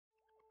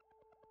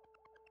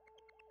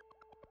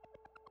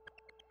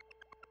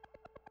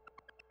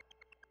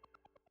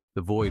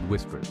the void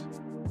whispers.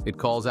 It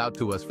calls out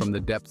to us from the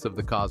depths of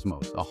the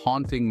cosmos, a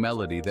haunting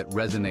melody that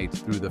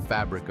resonates through the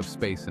fabric of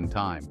space and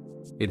time.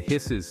 It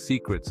hisses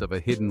secrets of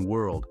a hidden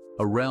world,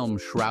 a realm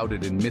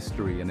shrouded in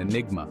mystery and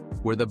enigma,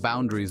 where the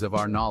boundaries of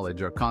our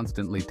knowledge are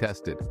constantly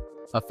tested.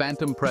 A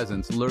phantom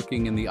presence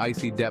lurking in the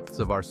icy depths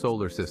of our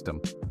solar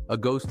system, a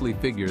ghostly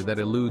figure that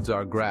eludes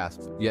our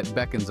grasp, yet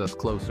beckons us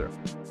closer.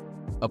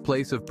 A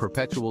place of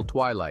perpetual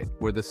twilight,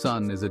 where the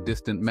sun is a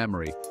distant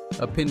memory,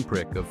 a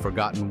pinprick of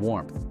forgotten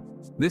warmth.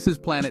 This is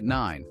Planet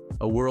 9,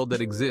 a world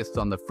that exists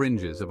on the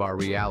fringes of our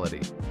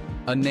reality.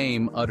 A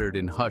name uttered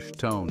in hushed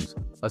tones,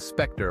 a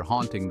specter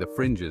haunting the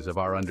fringes of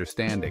our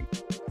understanding.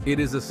 It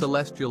is a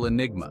celestial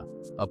enigma,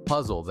 a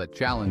puzzle that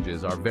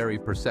challenges our very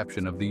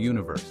perception of the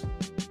universe.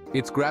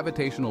 Its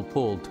gravitational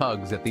pull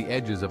tugs at the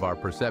edges of our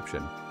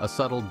perception, a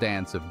subtle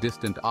dance of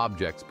distant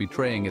objects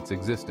betraying its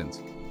existence.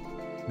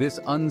 This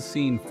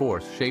unseen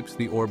force shapes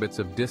the orbits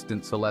of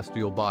distant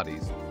celestial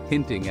bodies,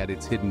 hinting at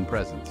its hidden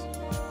presence.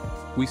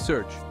 We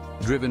search,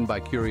 driven by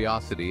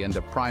curiosity and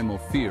a primal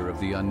fear of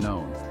the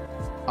unknown.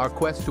 Our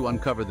quest to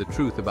uncover the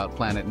truth about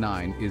Planet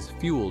 9 is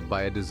fueled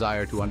by a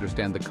desire to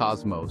understand the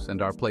cosmos and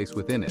our place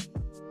within it.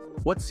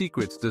 What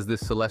secrets does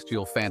this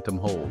celestial phantom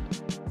hold?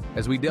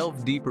 As we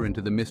delve deeper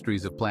into the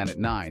mysteries of Planet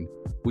 9,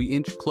 we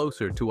inch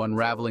closer to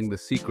unraveling the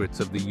secrets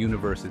of the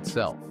universe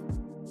itself.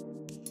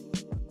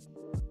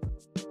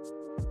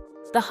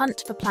 The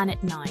hunt for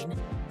Planet 9,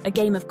 a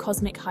game of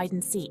cosmic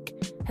hide-and-seek,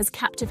 has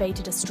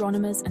captivated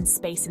astronomers and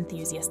space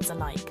enthusiasts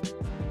alike.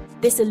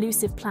 This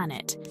elusive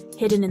planet,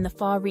 hidden in the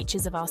far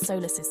reaches of our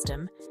solar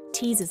system,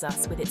 teases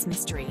us with its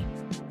mystery.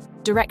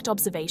 Direct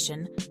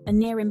observation, a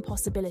near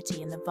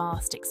impossibility in the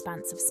vast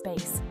expanse of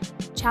space,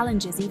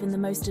 challenges even the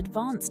most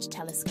advanced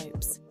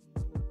telescopes.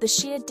 The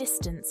sheer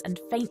distance and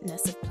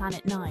faintness of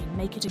Planet 9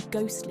 make it a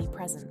ghostly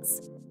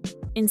presence.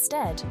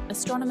 Instead,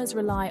 astronomers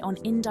rely on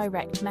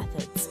indirect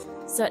methods,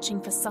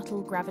 searching for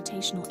subtle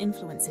gravitational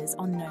influences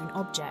on known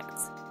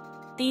objects.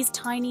 These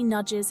tiny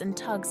nudges and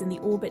tugs in the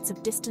orbits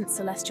of distant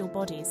celestial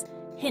bodies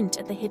hint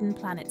at the hidden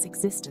planet's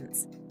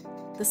existence.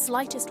 The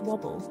slightest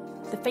wobble,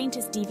 the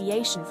faintest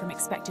deviation from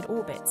expected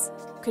orbits,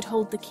 could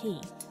hold the key.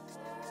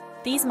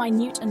 These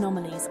minute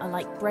anomalies are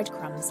like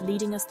breadcrumbs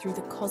leading us through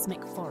the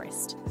cosmic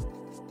forest.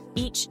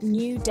 Each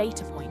new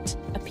data point,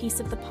 a piece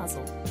of the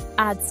puzzle,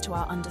 adds to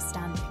our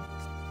understanding.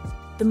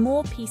 The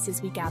more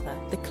pieces we gather,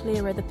 the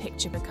clearer the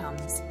picture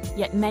becomes,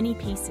 yet many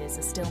pieces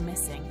are still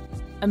missing.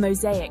 A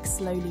mosaic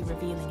slowly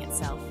revealing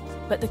itself,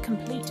 but the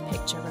complete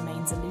picture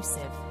remains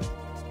elusive.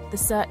 The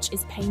search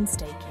is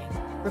painstaking,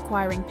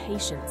 requiring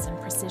patience and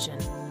precision.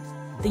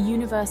 The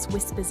universe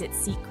whispers its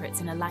secrets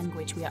in a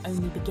language we are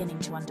only beginning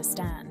to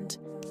understand.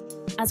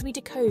 As we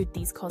decode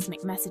these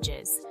cosmic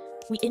messages,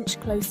 we inch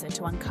closer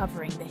to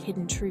uncovering the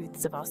hidden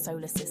truths of our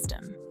solar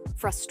system.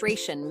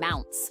 Frustration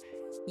mounts.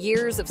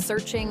 Years of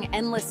searching,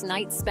 endless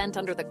nights spent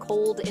under the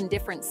cold,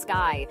 indifferent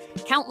sky,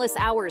 countless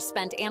hours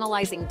spent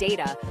analyzing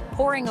data,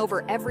 poring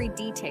over every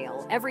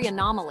detail, every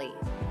anomaly.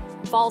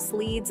 False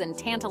leads and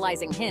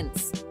tantalizing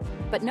hints,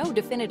 but no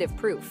definitive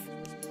proof.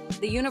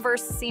 The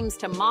universe seems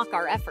to mock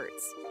our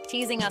efforts,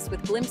 teasing us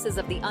with glimpses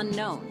of the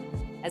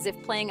unknown, as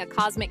if playing a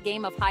cosmic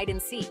game of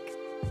hide-and-seek.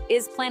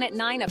 Is Planet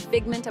 9 a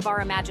figment of our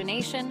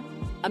imagination?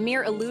 A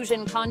mere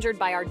illusion conjured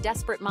by our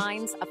desperate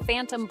minds, a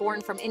phantom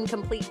born from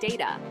incomplete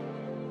data?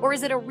 Or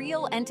is it a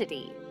real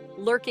entity,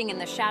 lurking in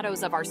the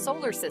shadows of our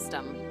solar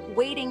system,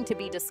 waiting to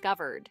be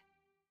discovered?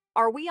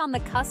 Are we on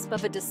the cusp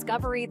of a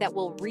discovery that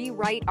will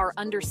rewrite our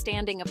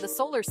understanding of the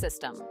solar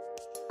system?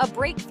 A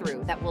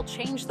breakthrough that will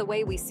change the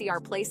way we see our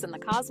place in the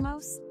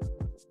cosmos?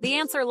 The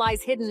answer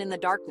lies hidden in the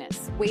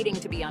darkness, waiting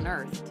to be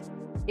unearthed.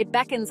 It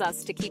beckons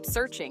us to keep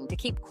searching, to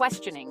keep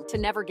questioning, to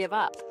never give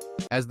up.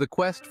 As the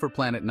quest for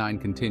Planet 9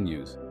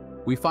 continues,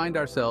 we find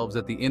ourselves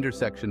at the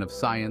intersection of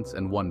science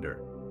and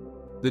wonder.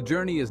 The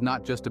journey is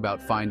not just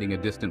about finding a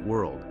distant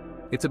world,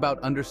 it's about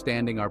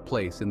understanding our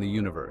place in the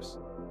universe.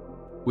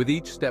 With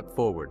each step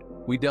forward,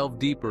 we delve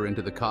deeper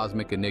into the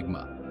cosmic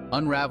enigma,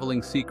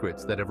 unraveling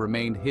secrets that have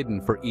remained hidden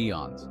for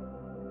eons.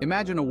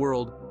 Imagine a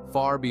world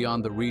far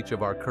beyond the reach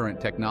of our current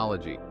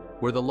technology,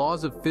 where the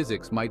laws of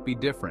physics might be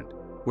different,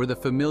 where the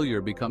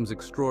familiar becomes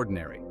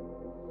extraordinary.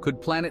 Could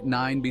Planet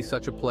 9 be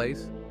such a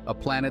place? A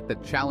planet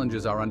that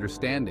challenges our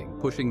understanding,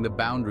 pushing the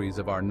boundaries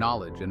of our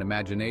knowledge and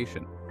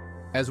imagination.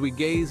 As we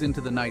gaze into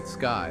the night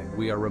sky,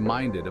 we are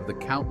reminded of the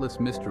countless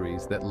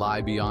mysteries that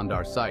lie beyond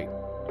our sight.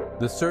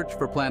 The search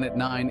for Planet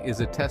 9 is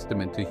a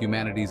testament to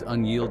humanity's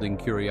unyielding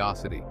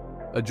curiosity,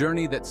 a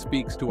journey that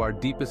speaks to our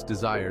deepest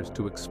desires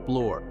to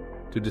explore,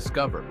 to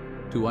discover,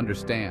 to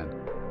understand.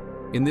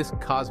 In this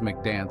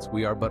cosmic dance,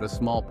 we are but a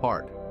small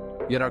part,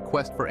 yet our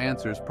quest for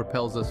answers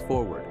propels us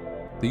forward.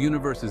 The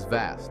universe is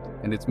vast,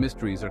 and its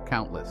mysteries are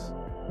countless.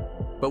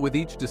 But with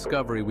each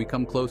discovery, we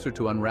come closer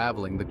to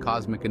unraveling the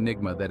cosmic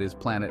enigma that is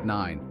Planet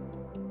 9.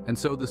 And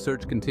so the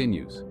search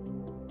continues.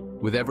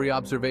 With every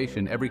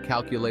observation, every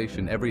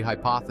calculation, every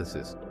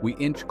hypothesis, we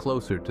inch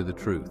closer to the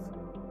truth.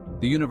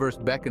 The universe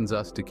beckons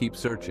us to keep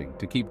searching,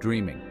 to keep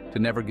dreaming, to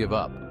never give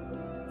up.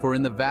 For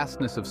in the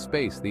vastness of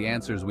space, the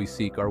answers we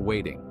seek are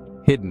waiting,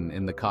 hidden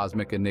in the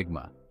cosmic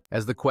enigma.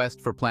 As the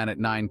quest for Planet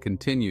 9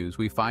 continues,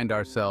 we find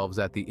ourselves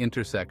at the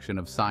intersection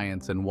of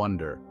science and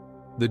wonder.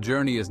 The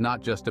journey is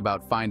not just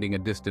about finding a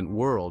distant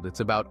world, it's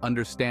about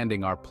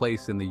understanding our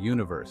place in the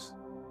universe.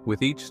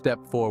 With each step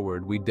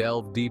forward, we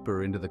delve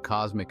deeper into the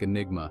cosmic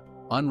enigma,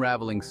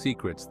 unraveling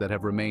secrets that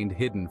have remained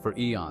hidden for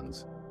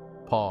eons.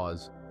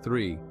 Pause.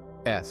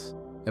 3S.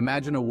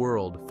 Imagine a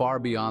world far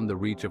beyond the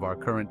reach of our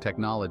current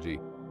technology,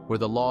 where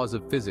the laws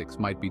of physics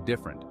might be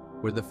different,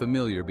 where the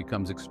familiar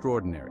becomes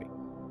extraordinary.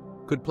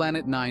 Could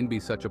Planet 9 be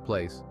such a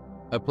place?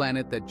 A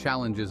planet that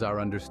challenges our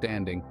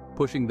understanding,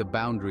 pushing the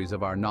boundaries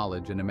of our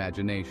knowledge and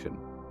imagination.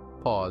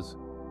 Pause.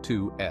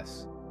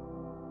 2S.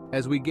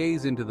 As we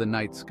gaze into the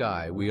night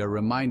sky, we are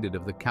reminded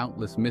of the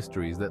countless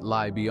mysteries that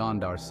lie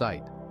beyond our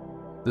sight.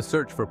 The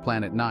search for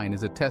Planet 9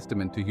 is a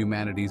testament to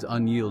humanity's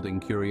unyielding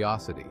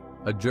curiosity,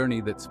 a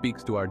journey that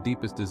speaks to our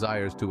deepest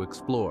desires to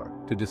explore,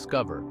 to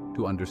discover,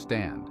 to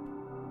understand.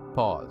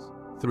 Pause.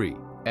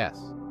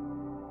 3S.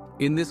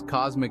 In this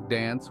cosmic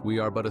dance, we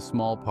are but a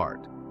small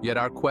part, yet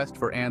our quest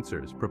for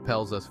answers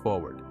propels us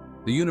forward.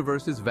 The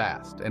universe is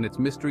vast, and its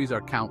mysteries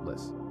are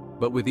countless.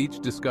 But with each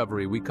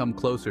discovery, we come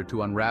closer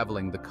to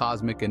unraveling the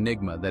cosmic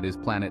enigma that is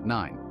Planet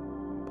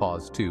 9.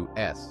 Pause.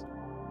 2S.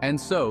 And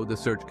so, the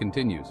search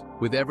continues.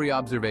 With every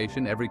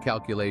observation, every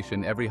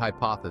calculation, every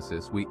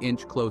hypothesis, we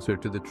inch closer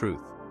to the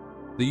truth.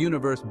 The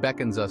universe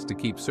beckons us to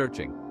keep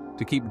searching,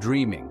 to keep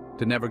dreaming,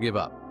 to never give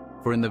up.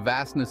 For in the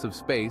vastness of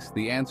space,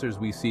 the answers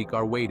we seek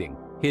are waiting,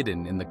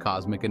 hidden in the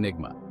cosmic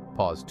enigma.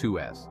 Pause.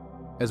 2S.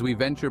 As we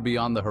venture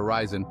beyond the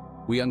horizon,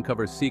 we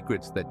uncover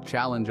secrets that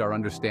challenge our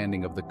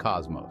understanding of the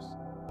cosmos.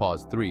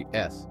 Pause.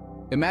 3S.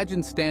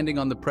 Imagine standing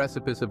on the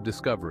precipice of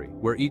discovery,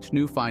 where each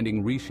new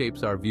finding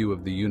reshapes our view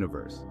of the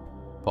universe.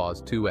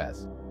 Pause.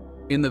 2S.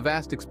 In the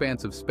vast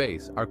expanse of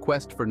space, our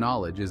quest for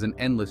knowledge is an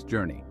endless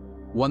journey,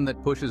 one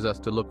that pushes us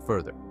to look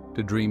further,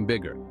 to dream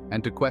bigger,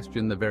 and to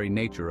question the very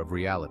nature of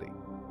reality.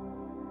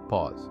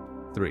 Pause.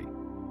 3S.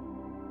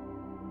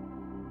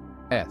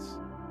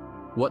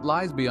 What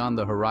lies beyond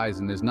the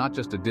horizon is not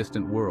just a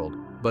distant world,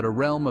 but a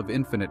realm of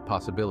infinite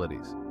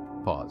possibilities.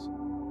 Pause.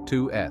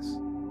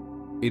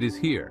 2S. It is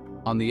here,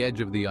 on the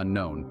edge of the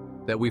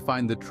unknown, that we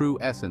find the true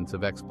essence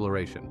of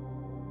exploration.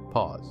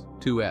 Pause.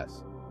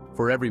 2S.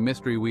 For every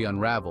mystery we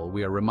unravel,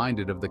 we are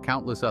reminded of the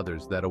countless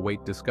others that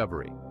await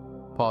discovery.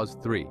 Pause.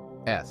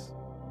 3S.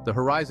 The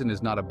horizon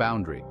is not a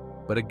boundary,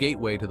 but a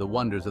gateway to the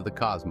wonders of the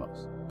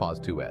cosmos. Pause.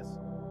 2S.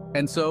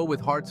 And so, with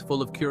hearts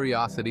full of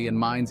curiosity and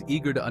minds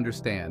eager to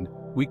understand,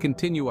 we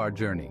continue our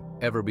journey,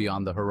 ever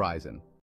beyond the horizon.